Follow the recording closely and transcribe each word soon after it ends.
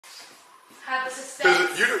Have the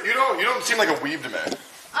suspense. You don't seem like a weeb to me.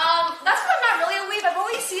 That's why I'm not really a weeb. I've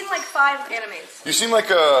only seen like 5 animes. You seem like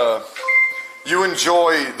you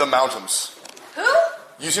enjoy the mountains. Who?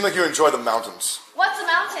 You seem like you enjoy the mountains. What's a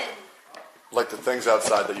mountain? Like the things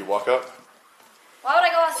outside that you walk up. Why would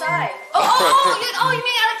I go outside? You mean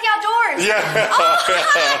I like the outdoors? Yeah. Oh,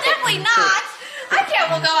 definitely not. I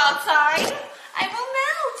can't go outside. I will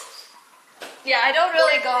melt. Yeah, I don't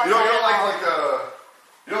really go outside.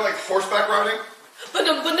 You don't like horseback riding? I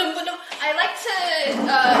like to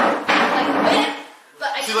whip,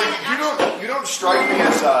 but I can't. You don't strike me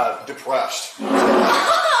as depressed.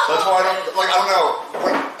 That's why I don't know.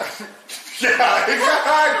 Yeah,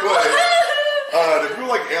 exactly. The people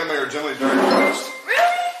like anime are generally very depressed.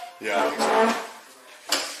 Really? Yeah, I think so.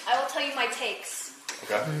 I will tell you my takes.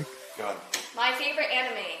 Okay. Go ahead. My favorite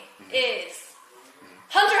anime is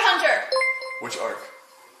Hunter x Hunter. Which arc?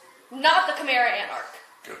 Not the Chimera Ant arc.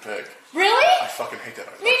 Good pick. Really? I fucking hate that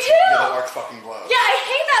arc. Me too. Yeah, that arc fucking blows. Yeah, I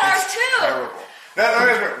hate that arc too. Terrible. No,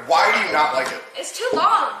 why do you not like it? It's too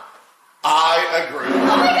long. I agree.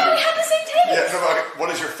 Oh my god, we have the same taste. Yeah, no, okay.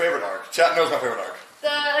 What is your favorite arc? Chat knows my favorite arc.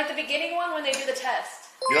 The beginning one when they do the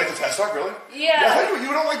test. You like the test arc, really? Yeah.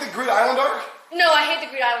 You don't like the Greed Island arc? No, I hate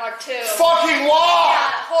the Greed Island arc too. Fucking why?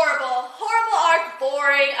 Yeah, horrible. Horrible arc,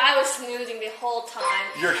 boring. I was snoozing the whole time.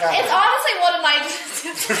 You're kind It's honestly one of my...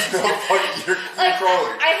 There's no point. You're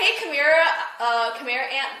crawling. I hate Chimera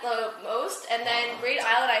Ant the most, and then Greed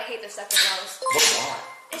Island I hate the second most. But why?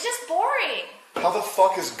 It's just boring. How the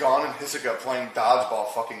fuck is Gon and Hisoka playing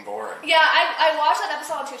dodgeball fucking boring? Yeah, I watched that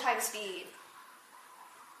episode on 2 times speed.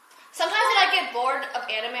 Sometimes when I get bored of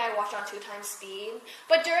anime, I watch on 2 times speed.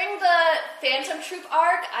 But during the Phantom Troop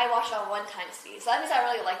arc, I watched on 1 time speed. So that means I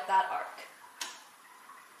really like that arc.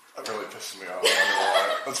 That really pisses me off.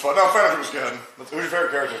 That's fun. No, Phantom Troop is good. Who's your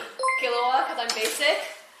favorite character? Killua, because I'm basic.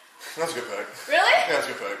 That's a good pick. Really? Yeah, that's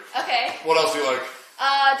a good pick. Okay. What else do you like?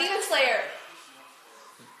 Demon Slayer.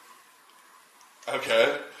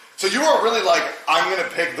 Okay. So you are really like, I'm going to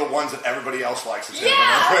pick the ones that everybody else likes. Yeah!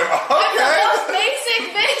 Okay. I'm the most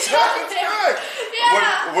basic bitch out there.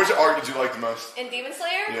 Yeah! Which arc did you like the most? In Demon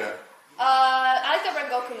Slayer? Yeah. I like the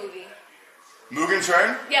Red Goku movie. Mugen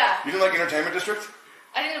Train? Yeah. You didn't like Entertainment District?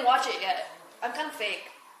 I didn't watch it yet. I'm kind of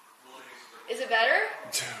fake. Is it better?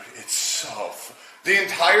 Dude, it's so... The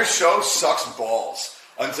entire show sucks balls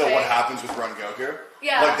until what happens with Rengoku.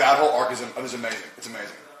 Yeah. Like, that whole arc is amazing. It's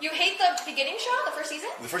amazing. You hate the beginning show, the first season?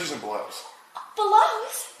 The first season blows.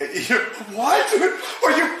 Blows? What?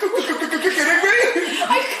 Are you kidding me?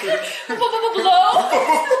 Blow?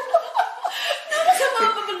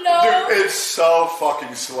 No. Dude, it's so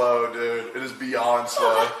fucking slow, dude. It is beyond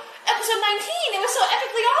slow. Episode 19, it was so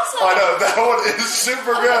epically awesome. I know, that one is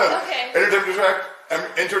super good. Okay.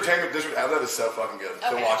 Entertainment District out of that is so fucking good.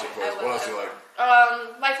 So watch it, please. What else do you like?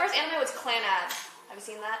 My first anime was Clannad. Have you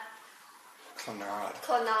seen that? Clannad.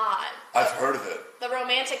 I've heard of it. The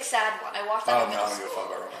romantic sad one. I watched that in middle I don't give a school.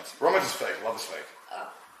 fuck about romance. Romance is fake. Love is fake.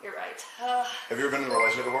 Oh, you're right. Have you ever been in a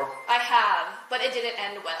relationship before? I have, but it didn't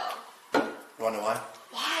end well. You wanna know why?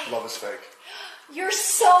 Why? Love is fake. You're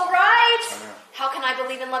so right. I know. How can I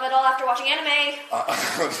believe in love at all after watching anime?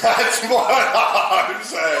 That's what I'm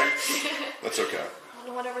saying. That's okay.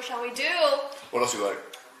 Well, whatever shall we do? What else do you like?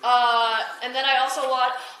 And then I also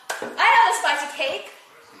watch... I have a spicy take.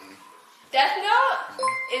 Death Note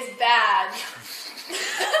is bad.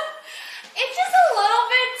 It's just a little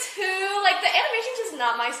bit too... Like, the animation's just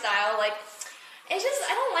not my style. Like, it's just...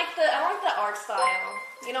 I don't like the art style.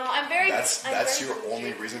 You know, I'm very... That's your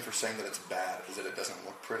only reason for saying that it's bad, is that it doesn't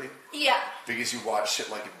look pretty? Yeah. Because you watch shit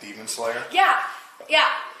like Demon Slayer? Yeah.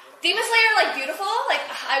 Demon Slayer, like, beautiful. Like,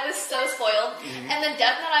 I was so spoiled. And then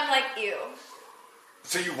Death Note, I'm like, ew.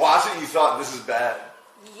 So you watched it and you thought this is bad?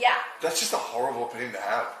 Yeah. That's just a horrible opinion to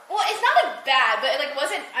have. Well, it's not like bad, but it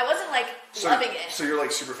I wasn't like loving it. So you're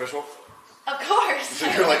like superficial? Of course. So I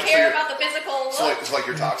you're don't like, care about the physical look. So like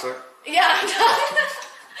you're toxic? Yeah.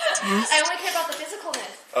 I only